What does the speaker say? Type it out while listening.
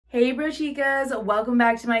Hey BROCHIKAS, welcome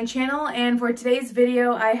back to my channel, and for today's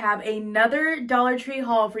video I have another Dollar Tree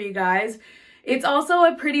haul for you guys. It's also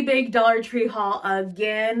a pretty big Dollar Tree haul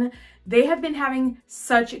again. They have been having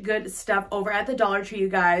such good stuff over at the Dollar Tree, you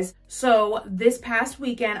guys. So this past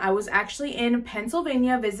weekend I was actually in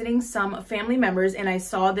Pennsylvania visiting some family members, and I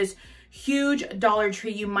saw this huge Dollar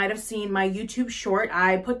Tree. You might have seen my YouTube short.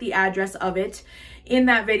 I put the address of it in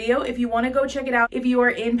that video if you want to go check it out. If you are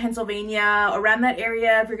in Pennsylvania, around that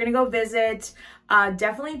area, if you're gonna go visit,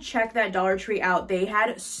 definitely check that Dollar Tree out. They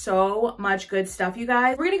had so much good stuff, you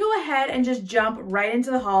guys. We're gonna go ahead and just jump right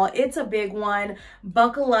into the haul. It's a big one.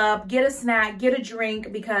 Buckle up, get a snack, get a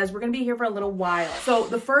drink, because we're gonna be here for a little while. So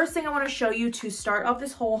the first thing I want to show you to start off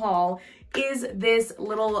this whole haul is this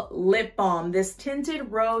little lip balm, this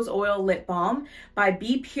tinted rose oil lip balm by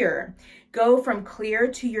Be Pure. Go from clear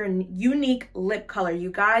to your unique lip color. You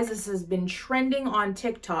guys, this has been trending on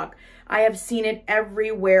TikTok. I have seen it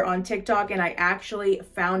everywhere on TikTok, and I actually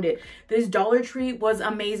found it. This Dollar Tree was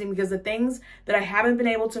amazing because the things that I haven't been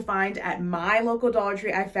able to find at my local Dollar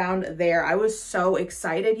Tree, I found there. I was so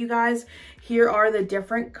excited, you guys. Here are the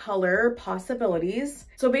different color possibilities.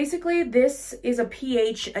 So basically, this is a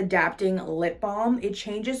pH adapting lip balm. It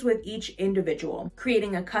changes with each individual,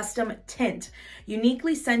 creating a custom tint,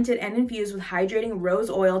 uniquely scented and infused with hydrating rose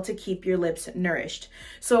oil to keep your lips nourished.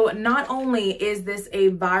 So not only is this a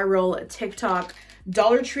viral TikTok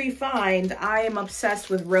Dollar Tree find, I am obsessed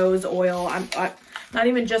with rose oil. I'm not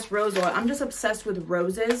even just rose oil. I'm just obsessed with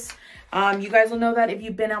roses. You guys will know that if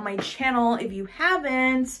you've been on my channel. If you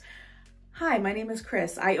haven't, hi, my name is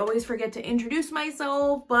Chris. I always forget to introduce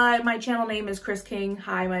myself, but my channel name is Chris King.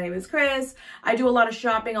 Hi, my name is Chris. I do a lot of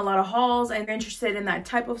shopping, a lot of hauls, and if you're interested in that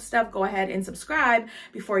type of stuff, go ahead and subscribe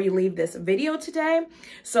before you leave this video today.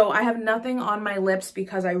 So I have nothing on my lips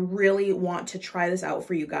because I really want to try this out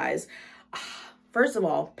for you guys. First of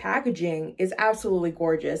all, packaging is absolutely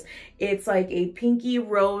gorgeous. It's like a pinky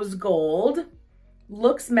rose gold.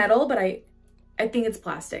 Looks metal, but I think it's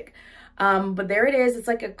plastic. But there it is. It's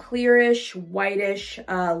like a clearish, whitish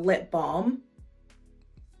lip balm.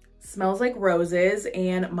 Smells like roses,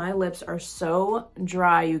 and my lips are so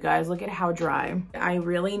dry, you guys. Look at how dry. I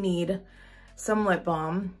really need some lip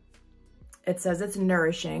balm. It says it's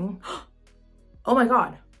nourishing. Oh my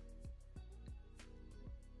God.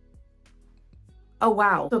 Oh,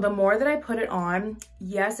 wow. So the more that I put it on,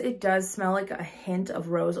 yes, it does smell like a hint of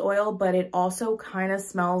rose oil, but it also kind of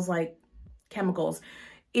smells like chemicals.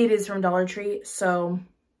 It is from Dollar Tree, so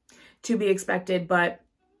to be expected, but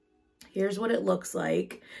here's what it looks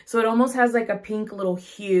like. So it almost has like a pink little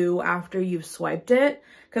hue after you've swiped it,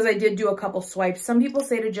 because I did do a couple swipes. Some people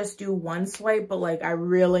say to just do one swipe, but like I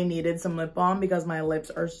really needed some lip balm because my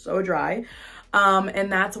lips are so dry.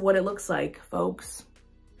 And that's what it looks like, folks.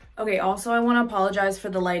 Okay, also I want to apologize for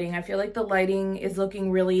the lighting. I feel like the lighting is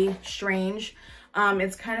looking really strange.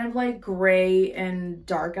 It's kind of like gray and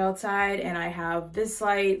dark outside, and I have this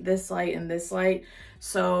light, and this light.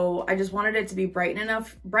 So I just wanted it to be bright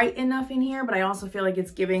enough in here, but I also feel like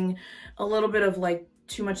it's giving a little bit of like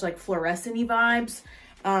too much like fluorescent-y vibes.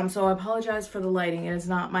 So I apologize for the lighting. It is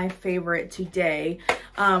not my favorite today.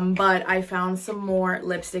 But I found some more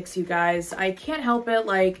lipsticks, you guys. I can't help it,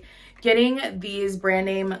 like getting these brand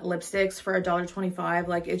name lipsticks for $1.25,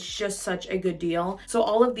 like it's just such a good deal. So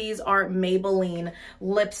all of these are Maybelline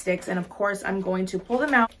lipsticks, and of course I'm going to pull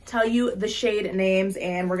them out, tell you the shade names,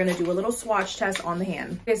 and we're gonna do a little swatch test on the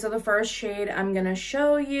hand. Okay, so the first shade I'm gonna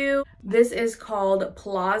show you, this is called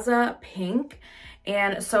Plaza Pink.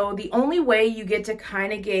 And so the only way you get to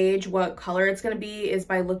kind of gauge what color it's going to be is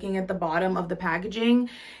by looking at the bottom of the packaging,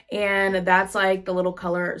 and that's like the little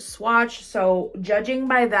color swatch. So judging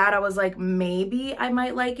by that, I was like, maybe I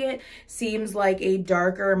might like it. Seems like a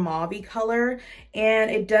darker mauve-y color,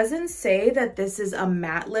 and it doesn't say that this is a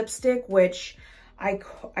matte lipstick, which I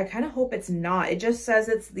kind of hope it's not. It just says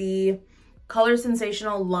it's the Color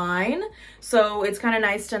Sensational line, so it's kind of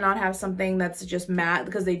nice to not have something that's just matte,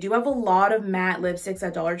 because they do have a lot of matte lipsticks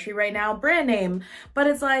at Dollar Tree right now, brand name, but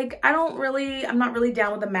it's like I'm not really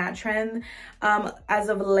down with the matte trend as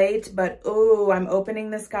of late. But oh, I'm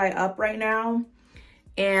opening this guy up right now,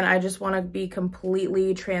 and I just want to be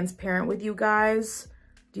completely transparent with you guys.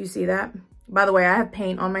 Do you see that? By the way, I have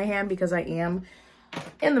paint on my hand because I am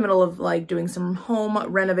in the middle of like doing some home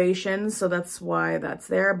renovations, so that's why that's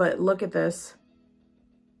there. But look at this.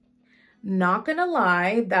 Not gonna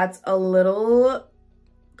lie, that's a little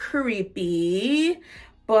creepy,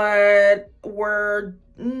 but we're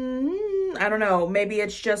I don't know, maybe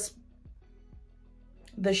it's just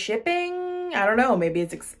the shipping. I don't know, maybe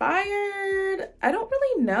it's expired. one, I don't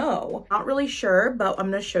really know. Not really sure, but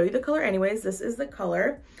I'm gonna show you the color anyways. This is the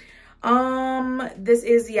color. This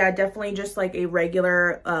is, yeah, definitely just like a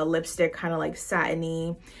regular lipstick, kind of like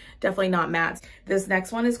satiny, definitely not matte. This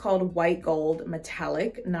next one is called White Gold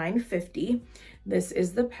Metallic, $9.50. This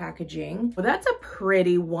is the packaging. Well, that's a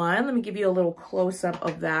pretty one. Let me give you a little close-up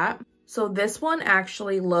of that. So this one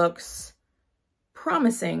actually looks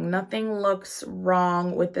promising. Nothing looks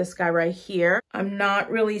wrong with this guy right here. I'm not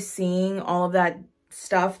really seeing all of that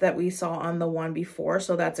stuff that we saw on the one before,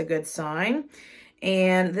 so that's a good sign.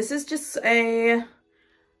 And this is just a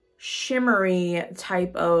shimmery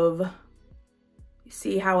type of,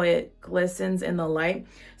 see how it glistens in the light.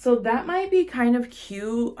 So that might be kind of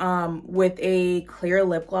cute with a clear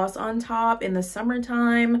lip gloss on top in the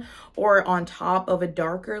summertime, or on top of a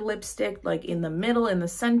darker lipstick, like in the middle, in the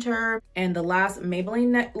center. And the last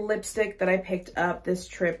Maybelline lipstick that I picked up this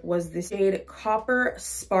trip was the shade Copper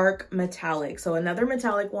Spark Metallic. So another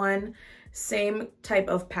metallic one, same type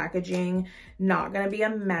of packaging, not gonna be a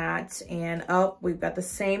matte. And oh, we've got the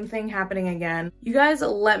same thing happening again. You guys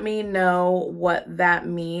let me know what that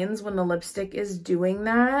means when the lipstick is doing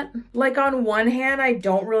that. Like, on one hand, I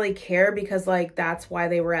don't really care, because like that's why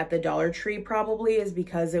they were at the Dollar Tree, probably, is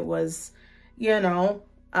because it was, you know,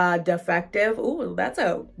 defective. Ooh, that's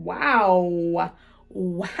a wow.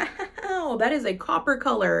 Wow, that is a copper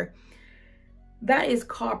color. That is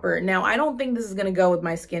copper. Now, I don't think this is gonna go with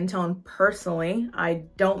my skin tone personally. I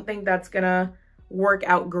don't think that's gonna work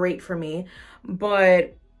out great for me,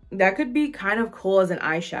 but that could be kind of cool as an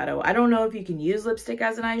eyeshadow. I don't know if you can use lipstick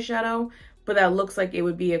as an eyeshadow, but that looks like it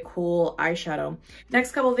would be a cool eyeshadow.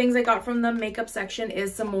 Next couple things I got from the makeup section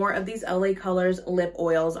is some more of these LA Colors lip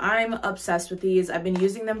oils. I'm obsessed with these. I've been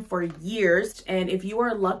using them for years, and if you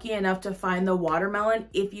are lucky enough to find the watermelon,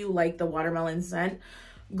 if you like the watermelon scent,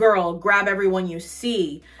 girl, grab every one you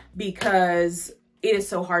see, because it is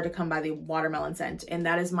so hard to come by the watermelon scent. And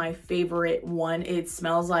that is my favorite one. It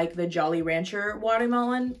smells like the Jolly Rancher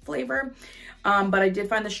watermelon flavor. But I did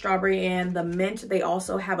find the strawberry and the mint. They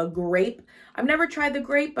also have a grape. I've never tried the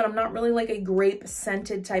grape, but I'm not really like a grape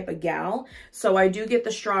scented type of gal. So I do get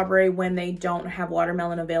the strawberry when they don't have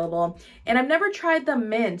watermelon available. And I've never tried the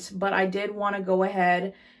mint, but I did want to go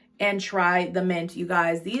ahead and try the mint. You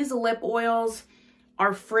guys, these lip oils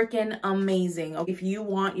are freaking amazing. If you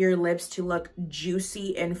want your lips to look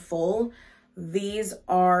juicy and full, these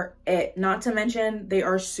are it. Not to mention, they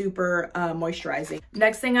are super moisturizing.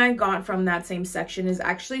 Next thing I got from that same section is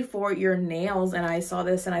actually for your nails, and I saw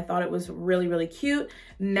this and I thought it was really, really cute.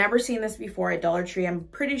 Never seen this before at Dollar Tree. I'm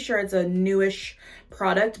pretty sure it's a newish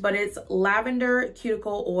product, but it's lavender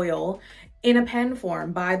cuticle oil in a pen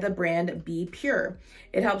form by the brand Be Pure.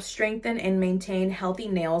 It helps strengthen and maintain healthy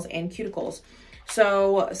nails and cuticles.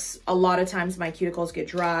 So a lot of times my cuticles get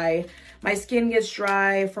dry. My skin gets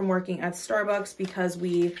dry from working at Starbucks, because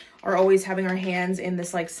we are always having our hands in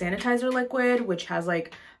this like sanitizer liquid, which has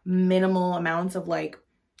like minimal amounts of like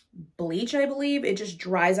bleach, I believe. It just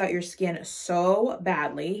dries out your skin so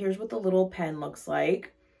badly. Here's what the little pen looks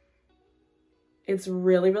like. It's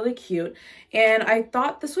really, really cute. And I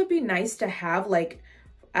thought this would be nice to have like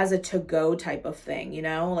as a to-go type of thing, you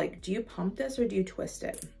know? Like, do you pump this or do you twist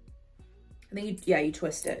it? I think you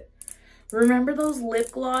twist it. Remember those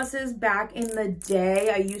lip glosses back in the day?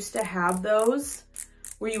 I used to have those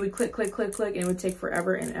where you would click, click, click, click, and it would take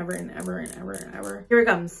forever and ever and ever and ever and ever. Here it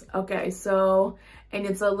comes. Okay, so, and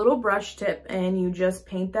it's a little brush tip, and you just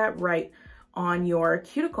paint that right on your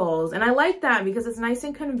cuticles. And I like that because it's nice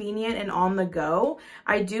and convenient and on the go.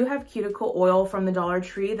 I do have cuticle oil from the Dollar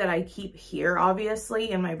Tree that I keep here,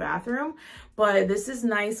 obviously, in my bathroom, but this is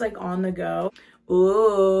nice, like on the go.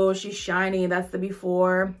 Ooh, she's shiny. That's the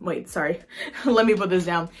before. Wait, sorry. Let me put this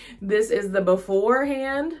down. This is the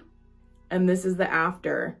beforehand, and this is the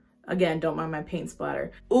after. Again, don't mind my paint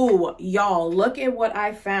splatter. Ooh, y'all, look at what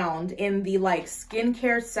I found in the like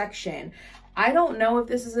skincare section. I don't know if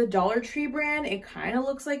this is a Dollar Tree brand. It kind of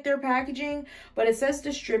looks like their packaging, but it says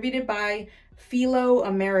distributed by Philo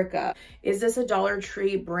America. Is this a Dollar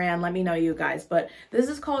Tree brand? Let me know, you guys. But this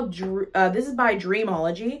is called, this is by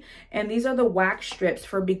Dreamology, and these are the wax strips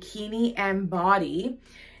for bikini and body.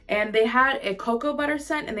 And they had a cocoa butter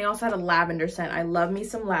scent, and they also had a lavender scent. I love me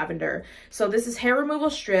some lavender. So this is hair removal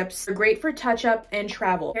strips. They're great for touch-up and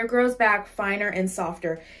travel. Hair grows back finer and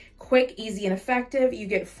softer. Quick, easy, and effective. You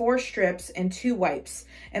get 4 strips and 2 wipes,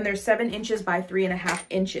 and they're 7 inches by 3.5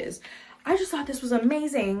 inches. I just thought this was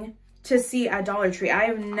amazing to see at Dollar Tree. I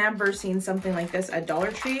have never seen something like this at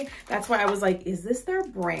Dollar Tree. That's why I was like, is this their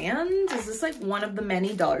brand? Is this like one of the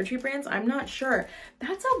many Dollar Tree brands? I'm not sure.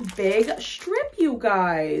 That's a big strip, you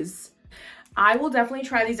guys. I will definitely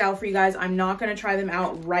try these out for you guys. I'm not going to try them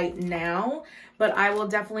out right now, but I will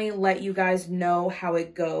definitely let you guys know how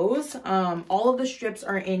it goes. All of the strips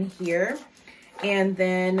are in here. And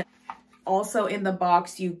then also in the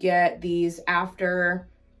box, you get these after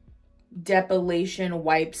depilation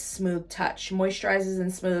wipes, smooth touch, moisturizes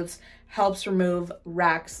and smooths, helps remove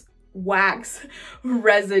wax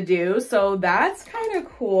residue. So that's kind of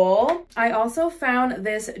cool. I also found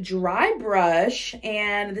this dry brush,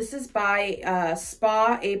 and this is by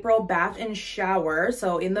Spa April Bath and Shower.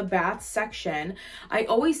 So in the bath section, I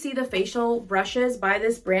always see the facial brushes by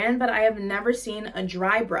this brand, but I have never seen a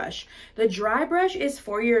dry brush. The dry brush is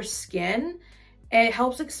for your skin. It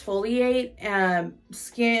helps exfoliate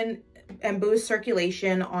skin and boost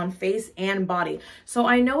circulation on face and body. So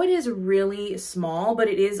I know it is really small, but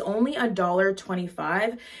it is only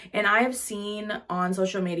 $1.25. And I have seen on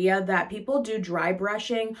social media that people do dry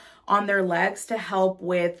brushing on their legs to help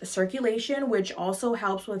with circulation, which also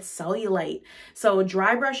helps with cellulite. So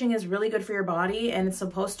dry brushing is really good for your body, and it's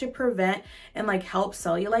supposed to prevent and like help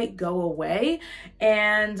cellulite go away.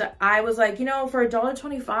 And I was like, you know, for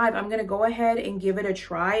 $1.25, I'm gonna go ahead and give it a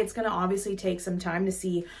try. It's gonna obviously take some time to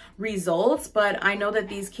see results, but I know that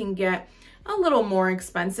these can get a little more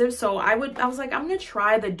expensive. So I was like, I'm gonna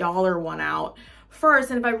try the dollar one out first,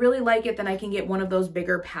 and if I really like it, then I can get one of those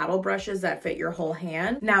bigger paddle brushes that fit your whole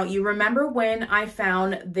hand. Now, you remember when I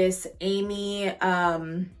found this Amy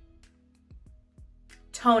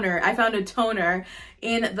toner? I found a toner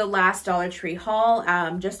in the last Dollar Tree haul.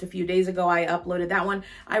 Just a few days ago, I uploaded that one.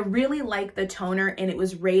 I really like the toner, and it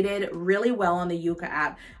was rated really well on the Yuka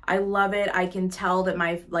app. I love it. I can tell that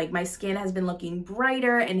my skin has been looking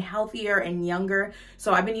brighter and healthier and younger.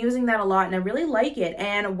 So I've been using that a lot, and I really like it.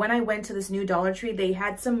 And when I went to this new Dollar Tree, they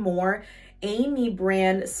had some more Amy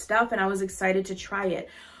brand stuff, and I was excited to try it.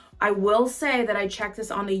 I will say that I checked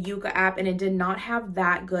this on the Yuka app, and it did not have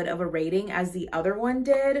that good of a rating as the other one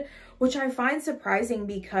did, which I find surprising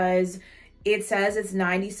because it says it's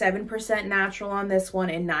 97% natural on this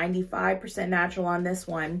one and 95% natural on this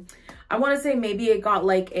one. I want to say maybe it got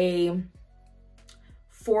like a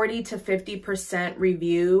 40 to 50%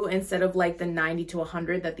 review instead of like the 90 to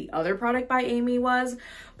 100 that the other product by Amy was,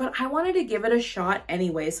 but I wanted to give it a shot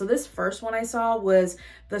anyway. So this first one I saw was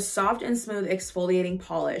the Soft and Smooth Exfoliating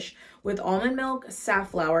Polish with almond milk,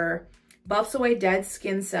 safflower, buffs away dead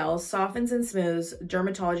skin cells, softens and smooths,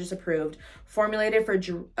 dermatologist approved, formulated for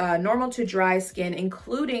normal to dry skin,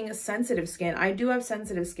 including sensitive skin. I do have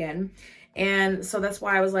sensitive skin. And so that's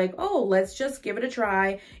why I was like, oh, let's just give it a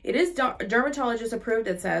try. It is dermatologist approved.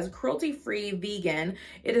 It says cruelty-free vegan.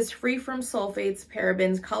 It is free from sulfates,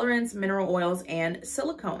 parabens, colorants, mineral oils, and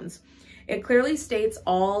silicones. It clearly states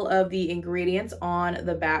all of the ingredients on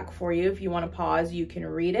the back for you. If you want to pause, you can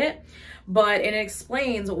read it, but it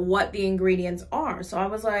explains what the ingredients are. So I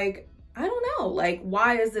was like, I don't know, like,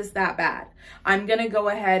 why is this that bad? I'm gonna go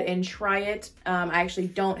ahead and try it. I actually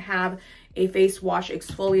don't have a face wash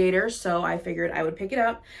exfoliator, so I figured I would pick it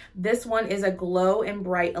up. This one is a Glow and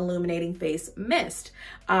Bright Illuminating Face Mist.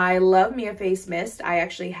 I love me a face mist. I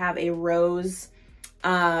actually have a rose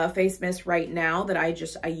face mist right now that I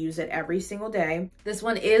use it every single day. This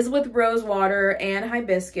one is with rose water and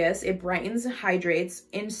hibiscus. It brightens, hydrates,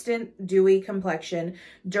 instant dewy complexion,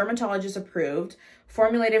 dermatologist approved,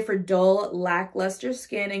 formulated for dull, lackluster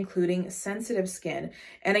skin, including sensitive skin.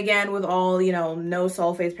 And again, with all, you know, no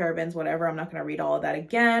sulfates, parabens, whatever, I'm not going to read all of that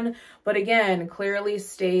again. But again, clearly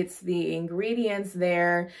states the ingredients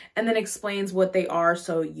there and then explains what they are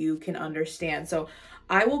so you can understand. So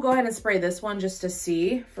I will go ahead and spray this one just to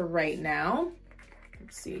see for right now.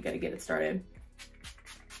 Let's see, got to get it started.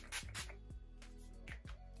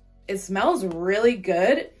 It smells really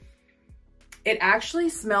good. It actually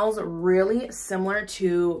smells really similar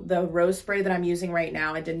to the rose spray that I'm using right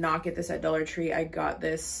now. I did not get this at Dollar Tree. I got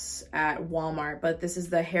this at Walmart, but this is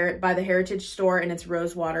by the Heritage Store, and it's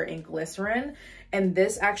rose water and glycerin. And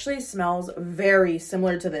this actually smells very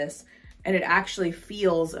similar to this, and it actually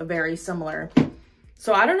feels very similar.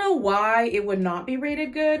 So I don't know why it would not be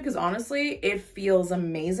rated good, because honestly, it feels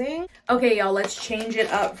amazing. Okay, y'all, let's change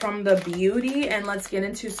it up from the beauty and let's get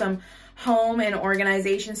into some home and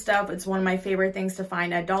organization stuff. It's one of my favorite things to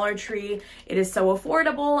find at Dollar Tree. It is so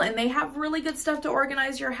affordable, and they have really good stuff to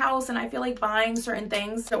organize your house. And I feel like buying certain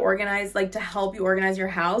things to organize, like to help you organize your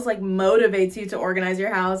house, like motivates you to organize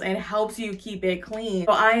your house and helps you keep it clean.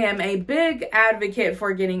 So I am a big advocate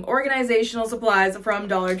for getting organizational supplies from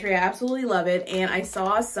Dollar Tree. I absolutely love it. And I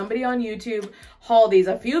saw somebody on YouTube haul these,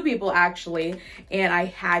 a few people actually, and I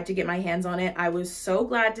had to get my hands on it. I was so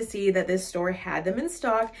glad to see that this store had them in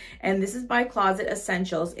stock, and this is by Closet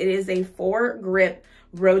Essentials. It is a 4-grip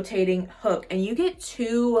rotating hook, and you get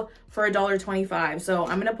 2 for $1.25. So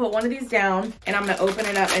I'm gonna put one of these down and I'm gonna open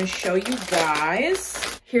it up and show you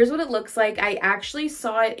guys. Here's what it looks like. I actually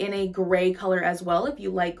saw it in a gray color as well. If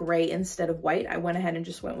you like gray instead of white, I went ahead and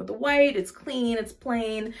just went with the white. It's clean, it's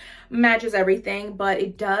plain, matches everything, but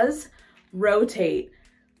it does rotate.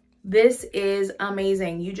 This is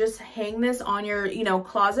amazing. You just hang this on your,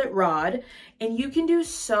 closet rod, and you can do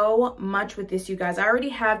so much with this, you guys. I already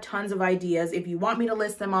have tons of ideas. If you want me to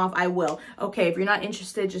list them off, I will. Okay, if you're not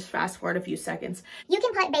interested, just fast forward a few seconds. You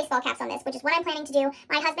can put baseball caps on this, which is what I'm planning to do.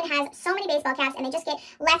 My husband has so many baseball caps, and they just get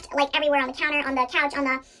left like everywhere on the counter, on the couch, on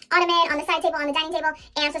the ottoman, on the side table, on the dining table,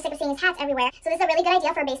 and I'm so sick of seeing his hats everywhere. So this is a really good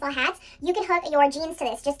idea for baseball hats. You can hook your jeans to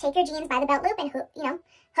this. Just take your jeans by the belt loop and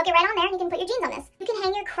hook it right on there, and you can put your jeans on this. You can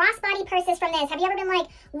hang your crossbody purses from this. Have you ever been like,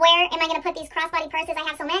 where am I going to put these crossbody purses? I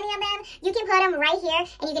have so many of them. You can put them right here,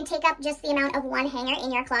 and you can take up just the amount of one hanger in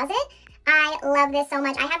your closet. I love this so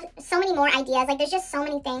much. I have so many more ideas. Like, there's just so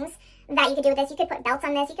many things that you could do with this. You could put belts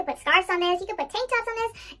on this, you could put scarves on this, you could put tank tops on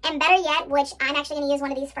this, and better yet, which I'm actually going to use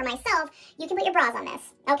one of these for myself, you can put your bras on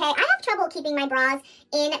this. Okay, I have trouble keeping my bras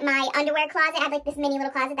in my underwear closet. I have like this mini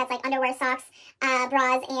little closet that's like underwear, socks,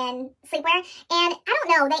 bras, and sleepwear, and I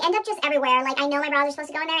don't know, they end up just everywhere. Like, I know my bras are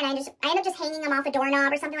supposed to go in there, and I end up just hanging them off a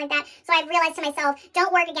doorknob or something like that. So I've realized to myself,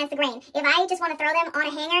 don't work against the grain. If I just want to throw them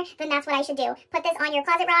on a hanger, then that's what I should do. Put this on your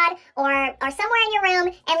closet rod or somewhere in your room,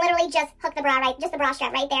 and literally just hook the bra just the bra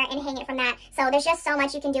strap right there, and hang it from that. So there's just so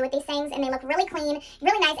much you can do with these things, and they look really clean,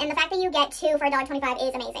 really nice, and the fact that you get 2 for $1.25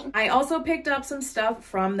 is amazing. I also picked up some stuff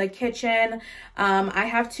from the kitchen. I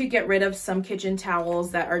have to get rid of some kitchen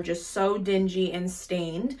towels that are just so dingy and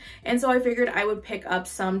stained, and so I figured I would pick up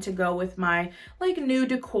some to go with my new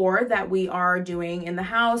decor that we are doing in the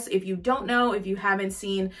house. If you don't know, if you haven't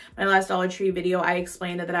seen my last Dollar Tree video, I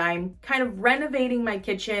explained that I'm kind of renovating my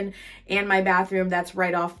kitchen and my bathroom. That's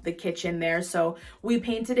right off the kitchen there. So we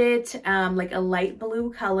painted it like a light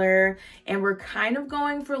blue color, and we're kind of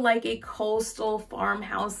going for like a coastal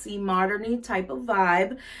farmhousey modern-y type of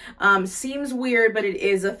vibe. Seems weird, but it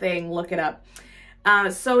is a thing. Look it up.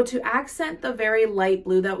 So to accent the very light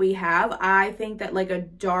blue that we have, I think that like a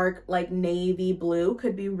dark navy blue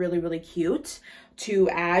could be really, really cute to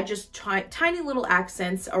add just tiny little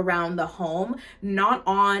accents around the home, not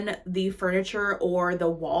on the furniture or the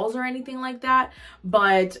walls or anything like that,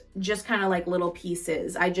 but just kind of like little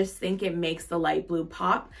pieces. I just think it makes the light blue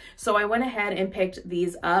pop. So I went ahead and picked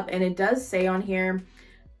these up, and it does say on here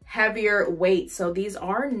heavier weight. So these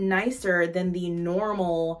are nicer than the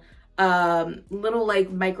normal little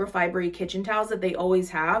microfibery kitchen towels that they always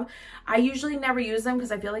have. I usually never use them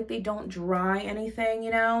because I feel like they don't dry anything,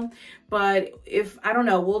 but I don't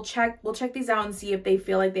know, we'll check these out and see if they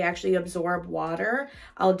feel like they actually absorb water.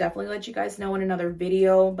 I'll definitely let you guys know in another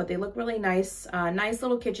video, but they look really nice. Nice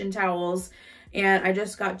little kitchen towels. And I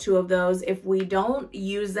just got 2 of those. If we don't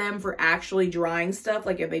use them for actually drying stuff,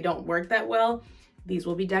 like if they don't work that well, these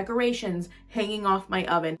will be decorations hanging off my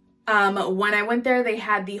oven. When I went there, they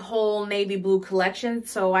had the whole navy blue collection,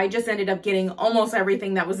 so I just ended up getting almost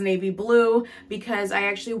everything that was navy blue because I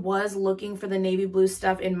actually was looking for the navy blue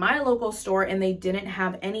stuff in my local store, and they didn't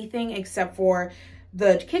have anything except for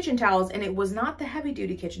the kitchen towels, and it was not the heavy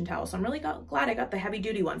duty kitchen towels. So I'm really glad I got the heavy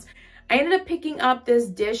duty ones. I ended up picking up this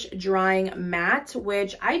dish drying mat,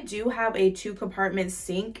 which I do have a 2-compartment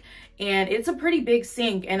sink, and it's a pretty big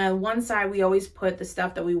sink. And on one side, we always put the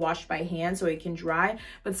stuff that we washed by hand so it can dry,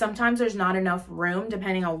 but sometimes there's not enough room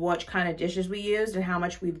depending on what kind of dishes we used and how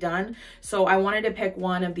much we've done. So I wanted to pick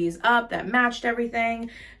one of these up that matched everything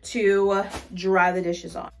to dry the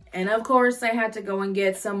dishes on. And of course, I had to go and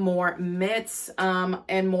get some more mitts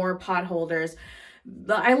and more pot holders.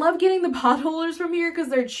 I love getting the pot holders from here because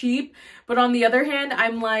they're cheap, but on the other hand,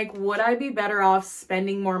 I'm like, would I be better off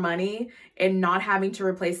spending more money and not having to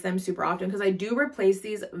replace them super often? Because I do replace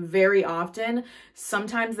these very often.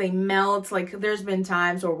 Sometimes they melt. Like, there's been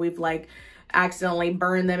times where we've accidentally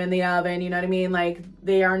burned them in the oven, you know what I mean? Like,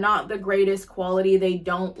 they are not the greatest quality. They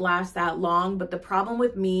don't last that long, but the problem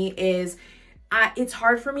with me is it's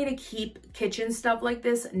hard for me to keep kitchen stuff like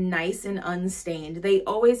this nice and unstained. They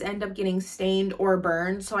always end up getting stained or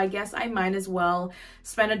burned. So I guess I might as well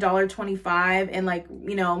spend $1.25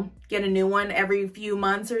 and get a new one every few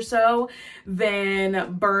months or so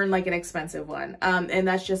than burn an expensive one. And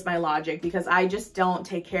that's just my logic because I just don't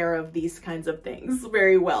take care of these kinds of things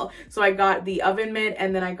very well. So I got the oven mitt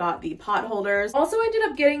and then I got the pot holders. Also, I ended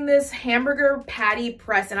up getting this hamburger patty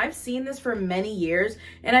press, and I've seen this for many years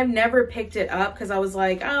and I've never picked it up because I was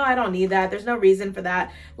like, oh, I don't need that. There's no reason for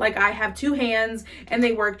that. I have 2 hands and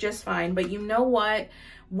they work just fine. But you know what?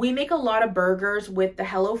 We make a lot of burgers with the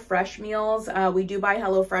HelloFresh meals. We do buy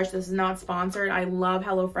HelloFresh. This is not sponsored. I love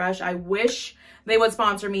HelloFresh. I wish they would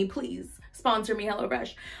sponsor me. Please sponsor me,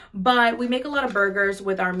 HelloFresh. But we make a lot of burgers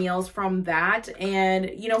with our meals from that. And,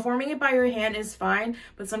 you know, forming it by your hand is fine,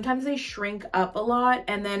 but sometimes they shrink up a lot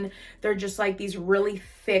and then they're just like these really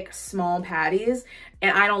thick, small patties.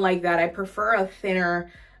 And I don't like that. I prefer a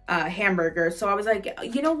thinner hamburger. So I was like,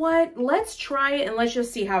 you know what? Let's try it and let's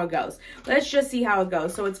just see how it goes. Let's just see how it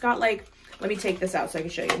goes. So it's got like, let me take this out so I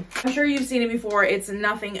can show you. I'm sure you've seen it before. It's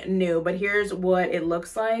nothing new, but here's what it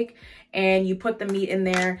looks like. And you put the meat in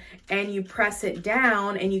there and you press it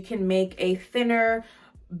down and you can make a thinner,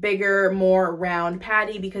 bigger, more round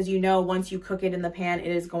patty, because you know once you cook it in the pan, it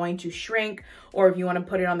is going to shrink, or if you want to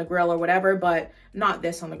put it on the grill or whatever, but not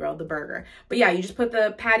this on the grill, the burger. But yeah, you just put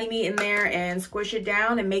the patty meat in there and squish it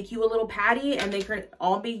down and make you a little patty, and they can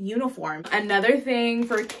all be uniform. Another thing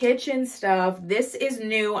for kitchen stuff, this is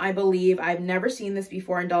new, I believe. I've never seen this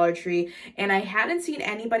before in Dollar Tree, and I hadn't seen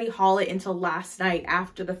anybody haul it until last night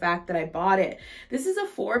after the fact that I bought it. This is a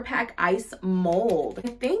 4-pack ice mold. I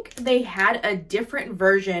think they had a different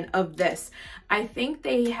version of this. I think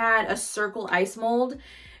they had a circle ice mold,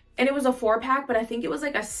 and it was a 4-pack, but I think it was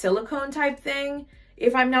like a silicone type thing,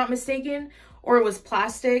 if I'm not mistaken, or it was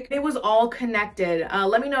plastic. It was all connected.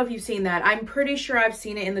 Let me know if you've seen that. I'm pretty sure I've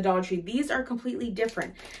seen it in the Dollar Tree. These are completely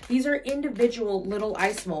different. These are individual little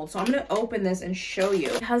ice molds. So I'm gonna open this and show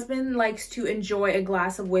you. My husband likes to enjoy a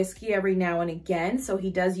glass of whiskey every now and again, so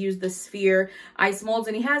he does use the sphere ice molds,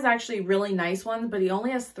 and he has actually really nice ones, but he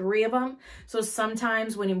only has 3 of them. So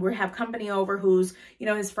sometimes when we have company over who's, you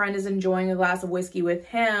know, his friend is enjoying a glass of whiskey with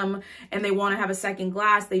him and they wanna have a second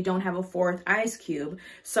glass, they don't have a 4th ice cube.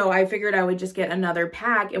 So I figured I would just get another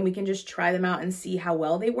pack and we can just try them out and see how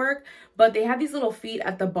well they work. But they have these little feet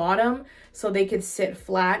at the bottom so they could sit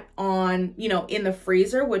flat on, you know, in the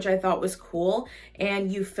freezer, which I thought was cool.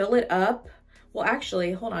 And you fill it up. Well,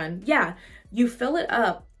 actually, hold on. Yeah, you fill it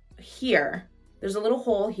up here. There's a little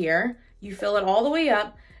hole here. You fill it all the way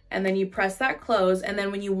up and then you press that close. And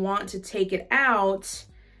then when you want to take it out,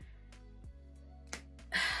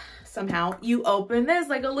 somehow you open this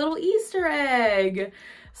like a little Easter egg.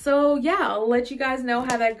 So yeah, I'll let you guys know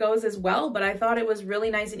how that goes as well, but I thought it was really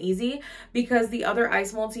nice and easy because the other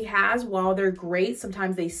ice molds he has, while they're great,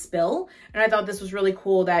 sometimes they spill. And I thought this was really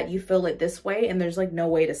cool that you fill it this way and there's like no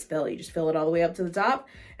way to spill. You just fill it all the way up to the top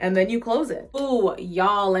and then you close it. Ooh,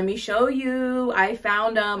 y'all, let me show you. I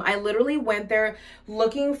found them. I literally went there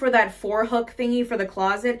looking for that 4-hook thingy for the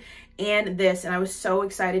closet and this, and I was so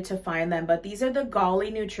excited to find them. But these are the Golly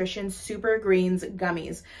Nutrition Super Greens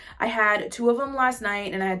gummies. I had 2 of them last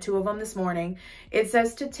night and I had 2 of them this morning. It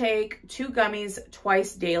says to take 2 gummies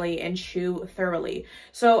twice daily and chew thoroughly.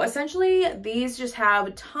 So essentially these just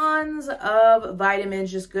have tons of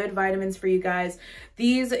vitamins, just good vitamins for you guys.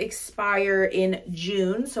 These expire in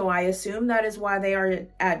June, so I assume that is why they are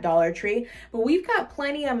at Dollar Tree. But we've got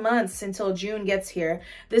plenty of months until June gets here.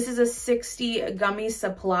 This is a 60 gummy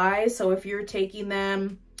supply, so if you're taking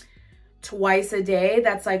them twice a day,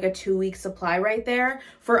 that's like a 2-week supply right there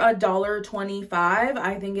for $1.25.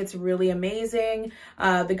 I think it's really amazing.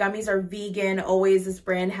 The gummies are vegan. Always this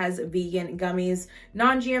brand has vegan gummies,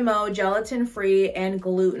 non-GMO, gelatin-free, and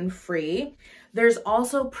gluten-free. There's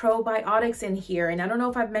also probiotics in here. And I don't know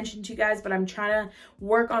if I've mentioned to you guys, but I'm trying to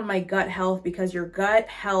work on my gut health because your gut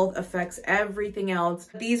health affects everything else.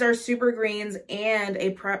 These are super greens and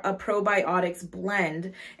a probiotics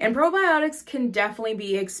blend. And probiotics can definitely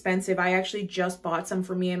be expensive. I actually just bought some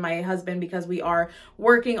for me and my husband because we are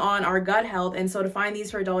working on our gut health. And so to find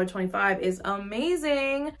these for $1.25 is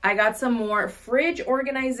amazing. I got some more fridge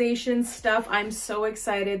organization stuff. I'm so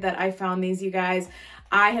excited that I found these, you guys.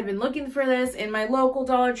 I had been looking for this in my local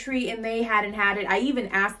Dollar Tree and they hadn't had it. I even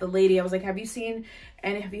asked the lady, I was like, have you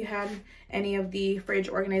had any of the fridge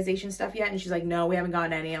organization stuff yet? And she's like, no, we haven't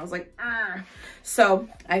gotten any. I was like, ah. So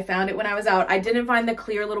I found it when I was out. I didn't find the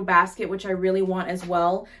clear little basket, which I really want as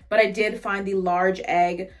well, but I did find the large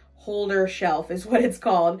egg holder shelf is what it's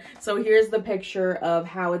called. So here's the picture of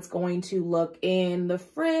how it's going to look in the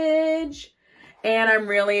fridge. And I'm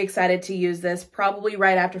really excited to use this. Probably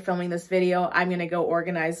right after filming this video, I'm going to go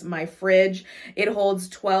organize my fridge. It holds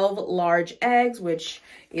 12 large eggs, which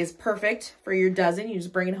is perfect for your dozen. You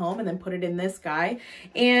just bring it home and then put it in this guy.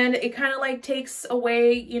 And it kind of like takes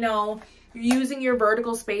away, you know, you're using your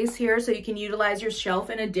vertical space here so you can utilize your shelf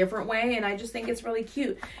in a different way. And I just think it's really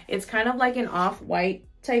cute. It's kind of like an off-white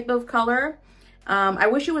type of color. I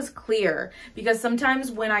wish it was clear because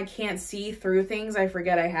sometimes when I can't see through things, I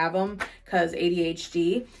forget I have them because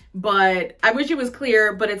ADHD, but I wish it was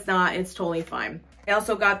clear, but it's not. It's totally fine. I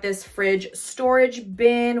also got this fridge storage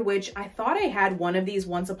bin, which I thought I had one of these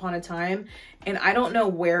once upon a time, and I don't know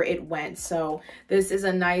where it went. So this is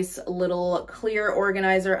a nice little clear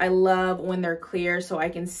organizer. I love when they're clear so I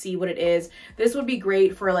can see what it is. This would be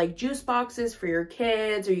great for like juice boxes for your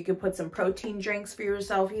kids, or you could put some protein drinks for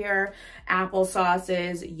yourself here,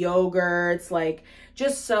 applesauces, yogurts, like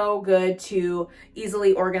just so good to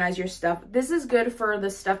easily organize your stuff. This is good for the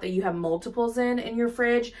stuff that you have multiples in your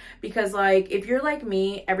fridge, because like if you're like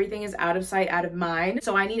me, everything is out of sight, out of mind.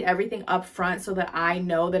 So I need everything up front so that I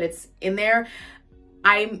know that it's in there.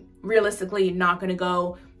 I'm realistically not going to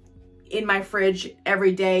go in my fridge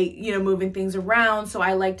every day, you know, moving things around. So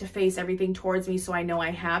I like to face everything towards me so I know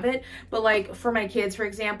I have it. But like for my kids, for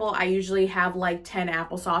example, I usually have like 10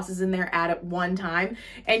 applesauces in there at one time.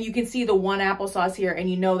 And you can see the one applesauce here and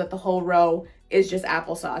you know that the whole row is just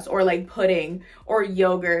applesauce, or like pudding or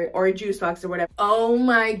yogurt or a juice box or whatever. Oh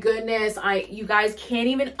my goodness. You guys can't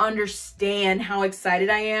even understand how excited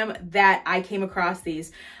I am that I came across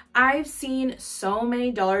these. I've seen so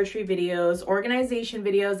many Dollar Tree videos, organization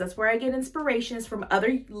videos. That's where I get inspirations from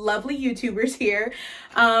other lovely YouTubers here.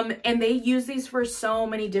 And they use these for so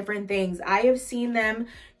many different things. I have seen them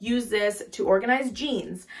use this to organize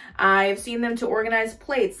jeans. I've seen them to organize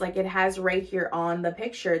plates, like it has right here on the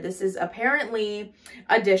picture. This is apparently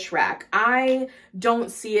a dish rack. I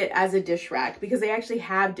don't see it as a dish rack because they actually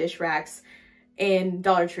have dish racks in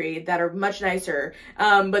Dollar Tree that are much nicer.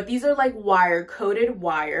 But these are like wire, coated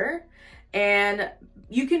wire, and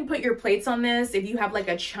you can put your plates on this. If you have like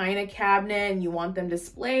a china cabinet and you want them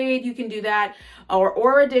displayed, you can do that,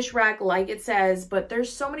 or a dish rack like it says. But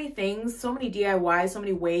there's so many things, so many DIYs, so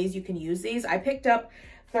many ways you can use these. I picked up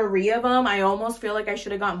 3 of them. I almost feel like I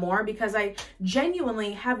should have got more because I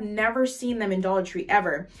genuinely have never seen them in Dollar Tree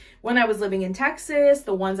ever. When I was living in Texas,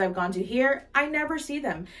 the ones I've gone to here, I never see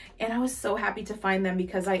them. And I was so happy to find them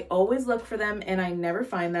because I always look for them and I never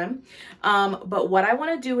find them. But what I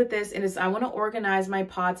want to do with this is I want to organize my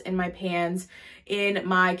pots and my pans in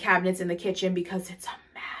my cabinets in the kitchen because it's a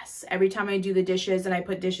mess. Every time I do the dishes and I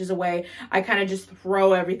put dishes away, I kind of just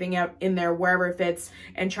throw everything out in there wherever it fits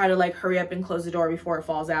and try to like hurry up and close the door before it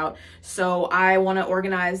falls out. So I want to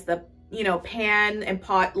organize the, you know, pan and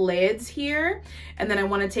pot lids here. And then I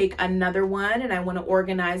want to take another one and I want to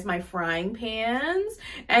organize my frying pans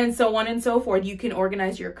and so on and so forth. You can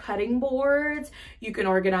organize your cutting boards. You can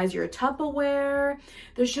organize your Tupperware.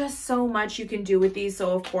 There's just so much you can do with these.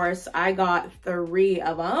 So of course I got 3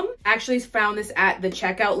 of them. Actually found this at the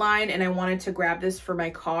checkout line and I wanted to grab this for my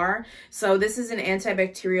car. So this is an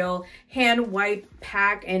antibacterial hand wipe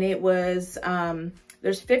pack and it was,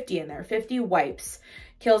 there's 50 in there, 50 wipes.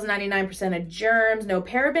 Kills 99% of germs, no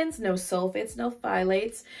parabens, no sulfates, no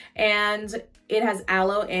phthalates, and it has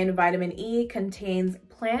aloe and vitamin E, contains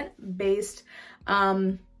plant-based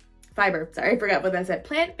fiber. Sorry, I forgot what that said.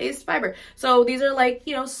 Plant-based fiber. So these are like,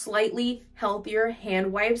 you know, slightly healthier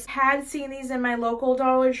hand wipes. Had seen these in my local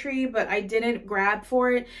Dollar Tree, but I didn't grab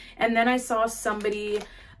for it. And then I saw somebody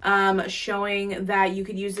showing that you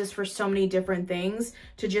could use this for so many different things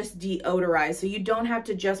to just deodorize. So you don't have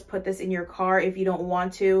to just put this in your car if you don't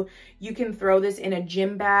want to. You can throw this in a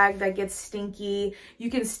gym bag that gets stinky. You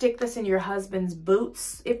can stick this in your husband's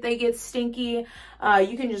boots if they get stinky.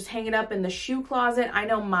 You can just hang it up in the shoe closet. I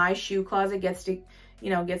know my shoe closet gets a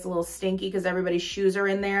little stinky because everybody's shoes are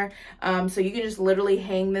in there. So you can just literally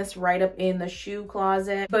hang this right up in the shoe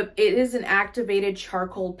closet. But it is an activated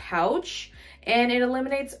charcoal pouch and it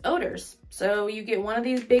eliminates odors. So you get one of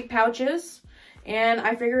these big pouches and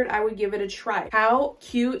I figured I would give it a try. How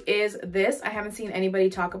cute is this? I haven't seen anybody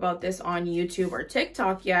talk about this on YouTube or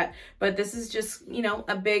TikTok yet, but this is just, you know,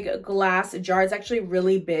 a big glass jar. It's actually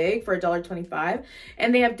really big for $1.25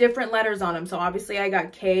 and they have different letters on them. So obviously I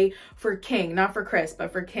got K for King, not for Chris,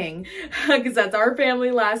 but for King, because that's our family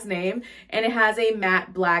last name. And it has a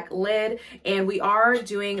matte black lid and we are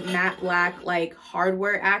doing matte black like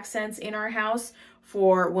hardware accents in our house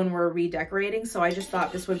for when we're redecorating. So I just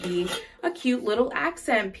thought this would be a cute little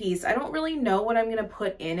accent piece. I don't really know what I'm gonna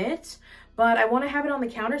put in it, but I want to have it on the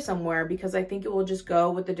counter somewhere because I think it will just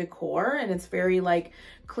go with the decor and it's very like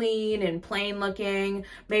clean and plain looking.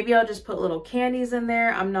 Maybe I'll just put little candies in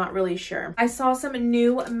there. I'm not really sure. I saw some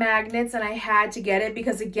new magnets and I had to get it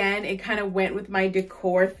because again, it kind of went with my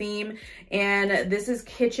decor theme. And this is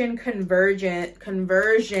Kitchen Conversions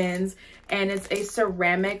and it's a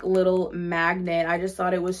ceramic little magnet. I just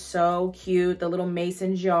thought it was so cute. The little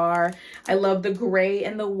mason jar. I love the gray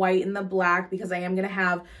and the white and the black because I am going to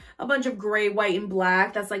have a bunch of gray, white, and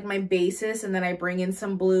black. That's like my basis, and then I bring in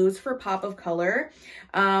some blues for pop of color.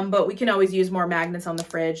 But we can always use more magnets on the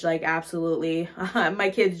fridge, like absolutely. My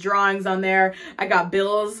kids' drawings on there. I got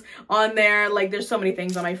bills on there. Like there's so many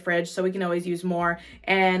things on my fridge, so we can always use more.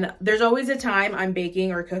 And there's always a time I'm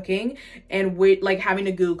baking or cooking and like having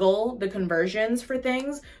to Google the conversions for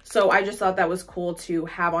things. So I just thought that was cool to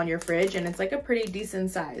have on your fridge, and it's like a pretty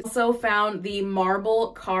decent size. Also found the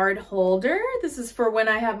marble card holder. This is for when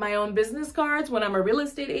I have my own business cards, when I'm a real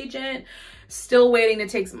estate agent. Still waiting to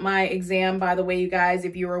take my exam, by the way, you guys,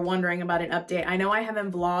 if you were wondering about an update. I know I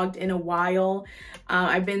haven't vlogged in a while.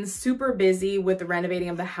 I've been super busy with the renovating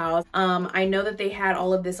of the house. I know that they had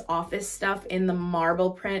all of this office stuff in the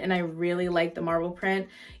marble print, and I really like the marble print.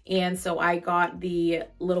 And so I got the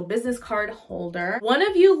little business card holder. One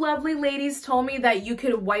of you lovely ladies told me that you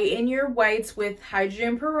could whiten your whites with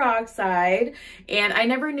hydrogen peroxide, and I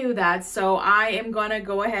never knew that. So I am gonna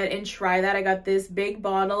go ahead and try that. I got this big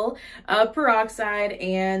bottle of peroxide,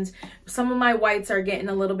 and some of my whites are getting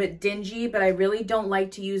a little bit dingy, but I really don't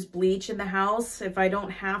like to use bleach in the house. If I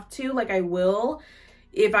don't have to, like I will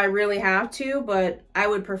if I really have to, but I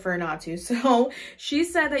would prefer not to. So she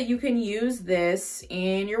said that you can use this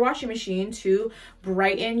in your washing machine to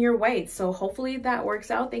brighten your whites. So hopefully that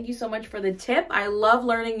works out. Thank you so much for the tip. I love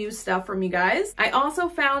learning new stuff from you guys. I also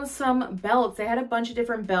found some belts. They had a bunch of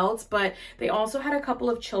different belts, but they also had a couple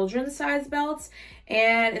of children's size belts,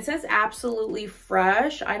 and it says absolutely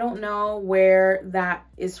fresh. I don't know where that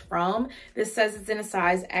is from. This says it's in a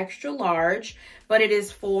size extra large, but it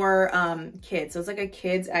is for kids. So it's like a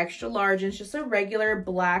kid's extra large, and it's just a regular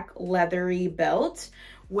black leathery belt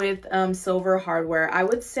with silver hardware. I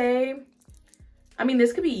would say, I mean,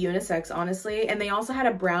 this could be unisex, honestly. And they also had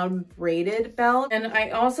a brown braided belt. And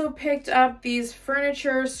I also picked up these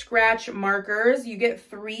furniture scratch markers. You get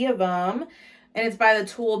 3 of them. And it's by the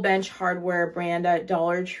Tool Bench Hardware brand at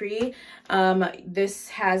Dollar Tree. This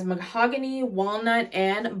has mahogany, walnut,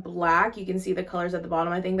 and black. You can see the colors at the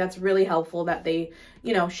bottom. I think that's really helpful that they,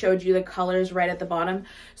 you know, showed you the colors right at the bottom.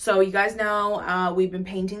 So you guys know we've been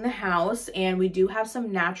painting the house, and we do have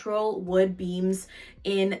some natural wood beams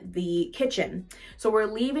in the kitchen. So we're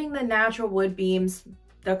leaving the natural wood beams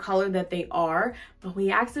the color that they are, but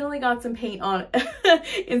we accidentally got some paint on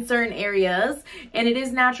in certain areas, and it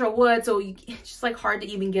is natural wood, so it's just like hard to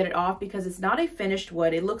even get it off because it's not a finished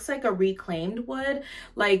wood. It looks like a reclaimed wood.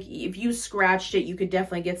 Like if you scratched it, you could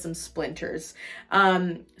definitely get some splinters.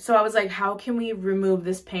 So I was like, how can we remove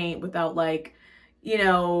this paint without, like, you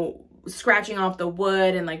know, scratching off the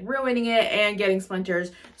wood and like ruining it and getting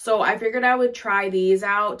splinters? So I figured I would try these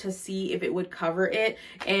out to see if it would cover it.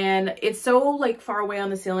 And it's so like far away on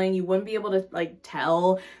the ceiling, you wouldn't be able to like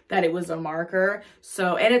tell that it was a marker.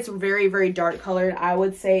 So, and it's very, very dark colored. I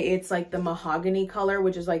would say it's like the mahogany color,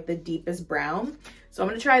 which is like the deepest brown. So I'm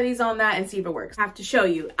gonna try these on that and see if it works. I have to show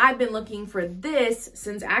you, I've been looking for this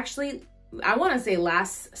since actually, I wanna say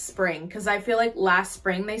last spring, because I feel like last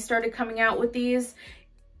spring they started coming out with these.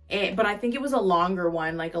 But I think it was a longer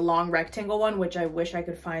one, like a long rectangle one, which I wish I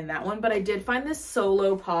could find that one. But I did find this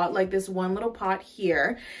solo pot, like this one little pot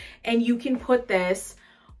here. And you can put this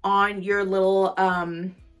on your little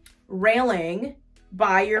railing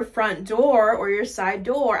by your front door or your side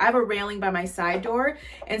door. I have a railing by my side door,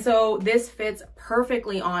 and so this fits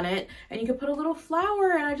perfectly on it, and you can put a little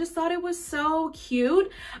flower, and I just thought it was so cute.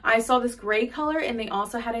 I saw this gray color, and they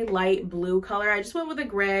also had a light blue color. I just went with a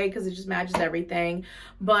gray because it just matches everything,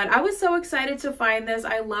 but I was so excited to find this.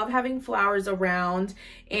 I love having flowers around,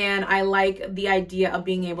 and I like the idea of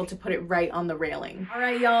being able to put it right on the railing. All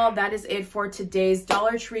right, y'all, that is it for today's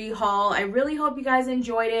Dollar Tree haul. I really hope you guys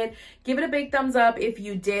enjoyed it. Give it a big thumbs up if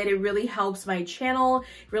you did. It really helps my channel.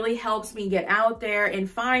 It really helps me get out there and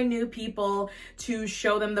find new people to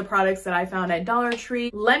show them the products that I found at Dollar Tree.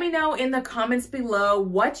 Let me know in the comments below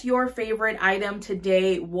what your favorite item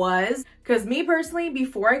today was. Because me personally,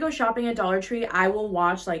 before I go shopping at Dollar Tree, I will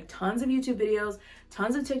watch like tons of YouTube videos,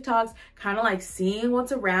 tons of TikToks, kind of like seeing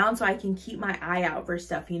what's around so I can keep my eye out for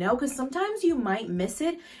stuff, you know, because sometimes you might miss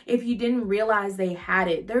it if you didn't realize they had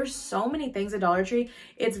it. There's so many things at Dollar Tree,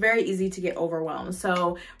 it's very easy to get overwhelmed.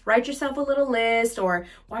 So write yourself a little list or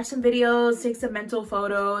watch some videos, take some mental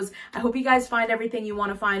photos. I hope you guys find everything you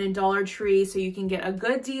want to find in Dollar Tree so you can get a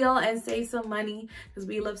good deal and save some money, because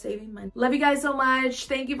we love saving money. Love you guys so much.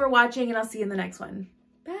 Thank you for watching, and I'll see you in the next one.